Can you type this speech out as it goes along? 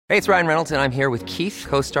Hey, it's Ryan Reynolds, and I'm here with Keith,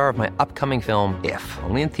 co-star of my upcoming film, If,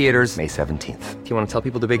 only in theaters May 17th. Do you want to tell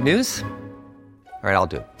people the big news? All right, I'll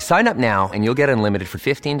do it. Sign up now and you'll get unlimited for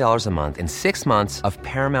 $15 a month and 6 months of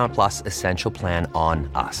Paramount Plus Essential Plan on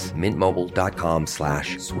us.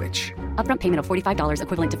 MintMobile.com/switch. Upfront payment of $45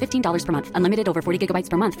 equivalent to $15 per month. Unlimited over 40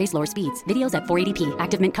 gigabytes per month. Face lower speeds. Videos at 480p.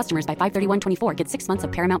 Active Mint customers by 531.24 get 6 months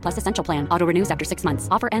of Paramount Plus Essential Plan. Auto renews after 6 months.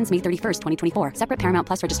 Offer ends May 31st, 2024. Separate Paramount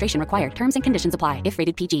Plus registration required. Terms and conditions apply if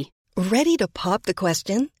rated PG. Ready to pop the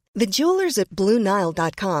question? The jewelers at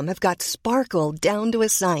BlueNile.com have got sparkle down to a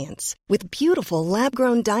science with beautiful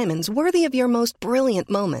lab-grown diamonds worthy of your most brilliant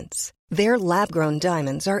moments. Their lab-grown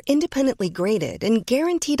diamonds are independently graded and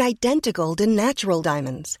guaranteed identical to natural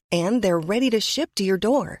diamonds, and they're ready to ship to your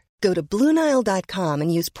door. Go to BlueNile.com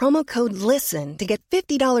and use promo code LISTEN to get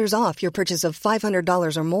 $50 off your purchase of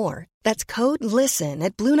 $500 or more. That's code LISTEN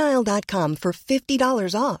at BlueNile.com for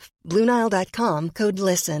 $50 off. BlueNile.com, code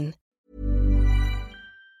LISTEN.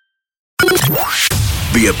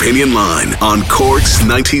 The Opinion Line on Cork's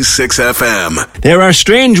 96 FM. There are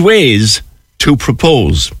strange ways to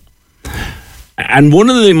propose. And one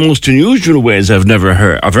of the most unusual ways I've ever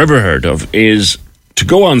heard of is to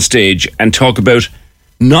go on stage and talk about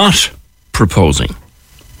not proposing.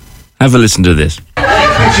 Have a listen to this.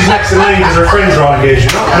 She's next to line because her friends are all engaged,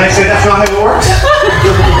 you know? And I said, that's not how it works.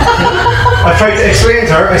 I tried to explain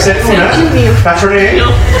to her. I said, Una, that's her name.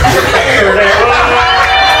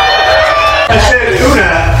 I said,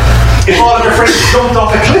 Una, if all of your friends jumped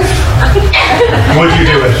off a cliff, would you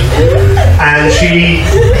do it? And she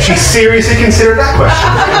seriously considered that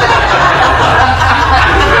question.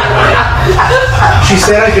 She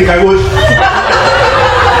said, I think I would.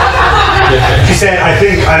 She said, I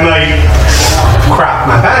think I might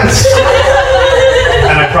crap my pants.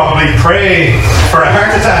 And I'd probably pray for a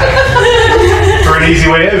heart attack for an easy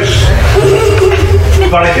way out.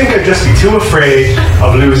 But I think I'd just be too afraid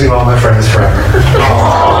of losing all my friends forever. And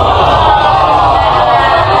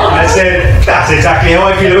I said, that's exactly how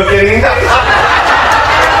I feel about getting engaged.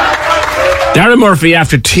 Darragh Murphy,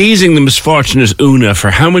 after teasing the misfortunate Una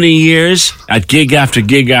for how many years? At gig after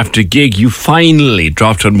gig after gig, you finally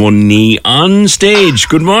dropped on one knee on stage.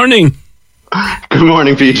 Good morning. Good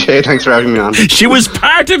morning, PJ. Thanks for having me on. She was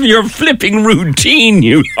part of your flipping routine,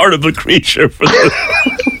 you horrible creature.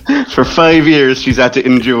 For 5 years, she's had to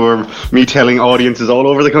endure me telling audiences all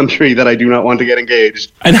over the country that I do not want to get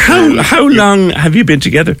engaged. And how long have you been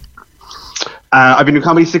together? I've been doing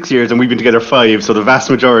comedy 6 years and we've been together 5, so the vast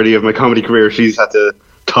majority of my comedy career she's had to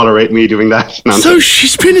tolerate me doing that nonsense. So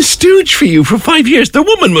she's been a stooge for you for 5 years. The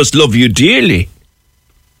woman must love you dearly.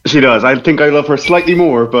 She does. I think I love her slightly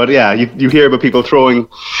more, but yeah, you hear about people throwing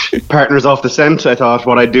partners off the scent. I thought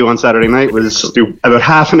what I'd do on Saturday night was do about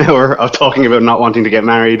half an hour of talking about not wanting to get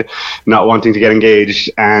married, not wanting to get engaged,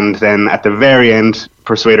 and then at the very end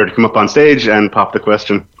persuade her to come up on stage and pop the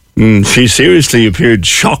question. She seriously appeared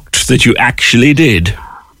shocked that you actually did.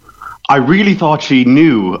 I really thought she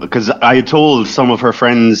knew, because I had told some of her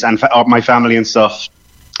friends and my family and stuff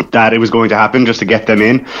that it was going to happen just to get them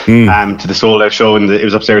in to the sold out show. It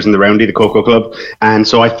was upstairs in the Roundy, the Cocoa Club. And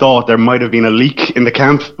so I thought there might have been a leak in the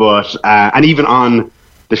camp, but and even on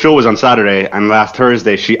the show was on Saturday, and last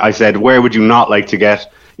Thursday I said, where would you not like to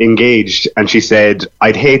get engaged? And she said,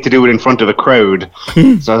 I'd hate to do it in front of a crowd. So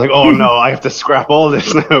I was like, oh no, I have to scrap all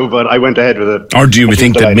this now, but I went ahead with it. Or do you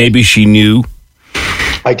think that maybe she knew?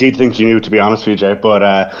 I did think she knew, to be honest with you, but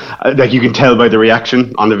like you can tell by the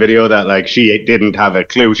reaction on the video that like she didn't have a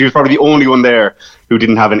clue. She was probably the only one there who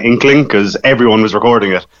didn't have an inkling, because everyone was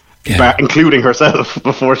recording it. Yeah. Including herself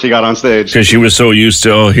before she got on stage, because she was so used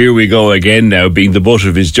to, oh, here we go again now, being the butt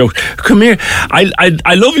of his joke. Come here,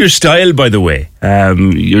 I love your style, by the way.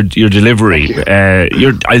 Your delivery. To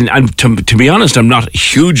be honest, I'm not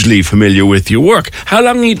hugely familiar with your work. How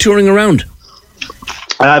long are you touring around?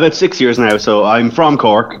 About 6 years now. So I'm from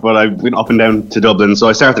Cork, but I've been up and down to Dublin. So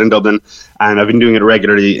I started in Dublin, and I've been doing it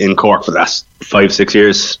regularly in Cork for the last 5-6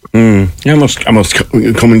 years. I must come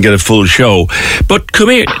and get a full show. But come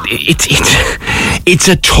here, it's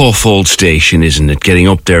a tough old station, isn't it? Getting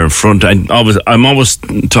up there in front. I'm always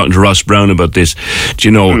talking to Ross Brown about this. Do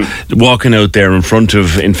you know, walking out there in front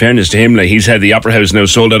of, in fairness to him, like he's had the Opera House now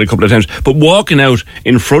sold out a couple of times, but walking out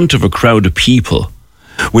in front of a crowd of people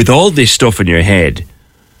with all this stuff in your head.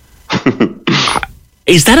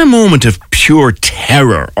 Is that a moment of pure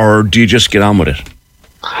terror, or do you just get on with it?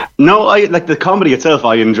 No, I like the comedy itself.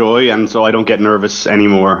 I enjoy, and so I don't get nervous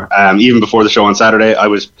anymore. Even before the show on Saturday, I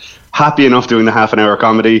was happy enough doing the half-an-hour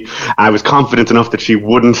comedy. I was confident enough that she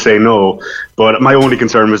wouldn't say no. But my only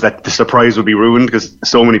concern was that the surprise would be ruined, because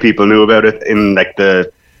so many people knew about it in like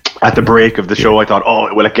the at the break of the show, I thought,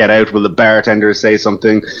 oh, will it get out? Will the bartender say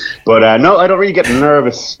something? But no, I don't really get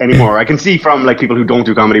nervous anymore. I can see from like people who don't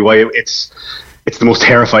do comedy why it's the most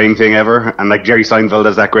terrifying thing ever. And like Jerry Seinfeld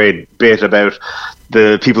has that great bit about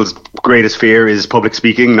the people's greatest fear is public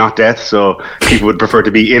speaking, not death. So people would prefer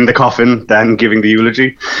to be in the coffin than giving the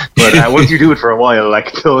eulogy. But once you do it for a while,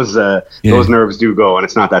 like those nerves do go, and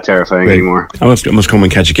it's not that terrifying anymore. I must come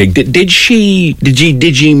and catch a gig. Did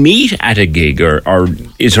you meet at a gig, or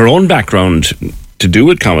is her own background to do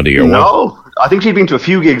with comedy, or no? What? I think she'd been to a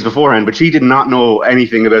few gigs beforehand, but she did not know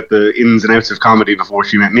anything about the ins and outs of comedy before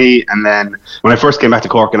she met me. And then when I first came back to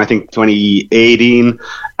Cork in, I think 2018,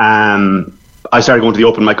 I started going to the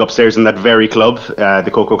open mic upstairs in that very club,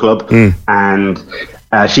 the Cocoa Club. And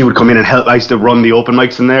she would come in and help. I used to run the open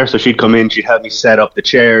mics in there. So she'd come in, she'd help me set up the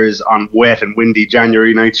chairs on wet and windy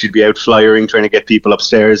January nights. She'd be out flyering, trying to get people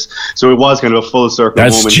upstairs. So it was kind of a full circle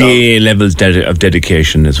moment. That's GA levels of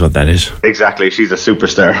dedication is what that is. Exactly. She's a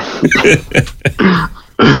superstar.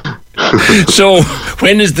 So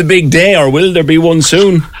when is the big day, or will there be one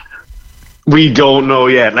soon? We don't know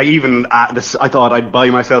yet. Like even this, I thought I'd buy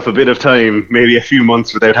myself a bit of time, maybe a few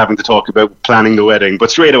months without having to talk about planning the wedding. But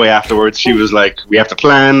straight away afterwards, she was like, we have to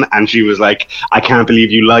plan. And she was like, I can't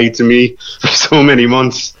believe you lied to me for so many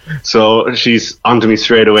months. So she's onto me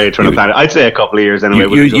straight away trying to plan it. I'd say a couple of years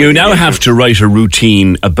anyway. You now have to write a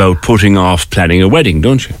routine about putting off planning a wedding,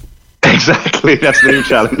 don't you? Exactly. That's the new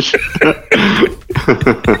challenge.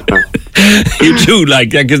 You do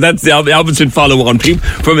like that, because that's the opposite follow-on. People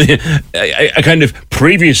from a kind of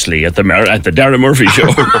previously at the Darragh Murphy show.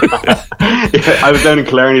 Yeah, I was down in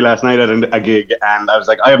Killarney last night at a gig, and I was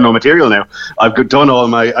like, I have no material now. I've done all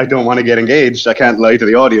my. I don't want to get engaged. I can't lie to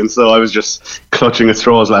the audience, so I was just clutching at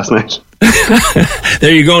straws last night.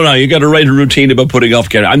 There you go. Now you got to write a routine about putting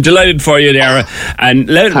off. I'm delighted for you, Darragh, and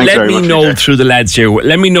let me know through the lads here.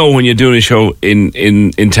 Let me know when you're doing a show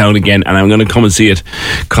in town again, and I'm going to come and see it,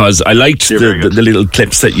 because I liked the little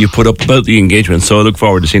clips that you put up about the engagement. So I look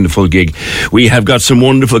forward to seeing the full gig. We have got some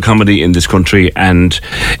wonderful comedy in this country, and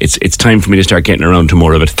it's time for me to start getting around to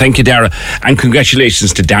more of it. Thank you, Darragh, and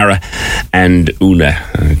congratulations to Darragh and Una,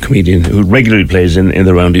 a comedian who regularly plays in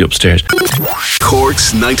the roundy upstairs.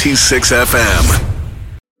 Cork's 96 FM.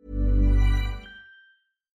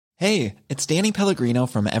 Hey, it's Danny Pellegrino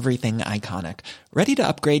from Everything Iconic. Ready to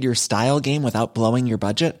upgrade your style game without blowing your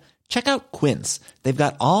budget? Check out Quince. They've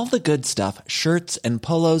got all the good stuff, shirts and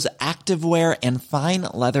polos, activewear, and fine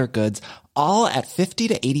leather goods, all at 50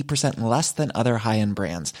 to 80% less than other high-end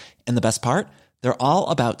brands. And the best part? They're all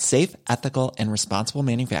about safe, ethical, and responsible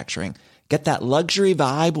manufacturing. Get that luxury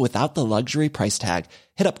vibe without the luxury price tag.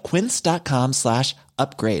 Hit up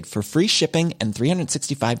quince.com/upgrade for free shipping and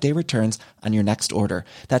 365-day returns on your next order.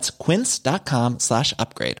 That's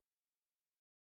quince.com/upgrade.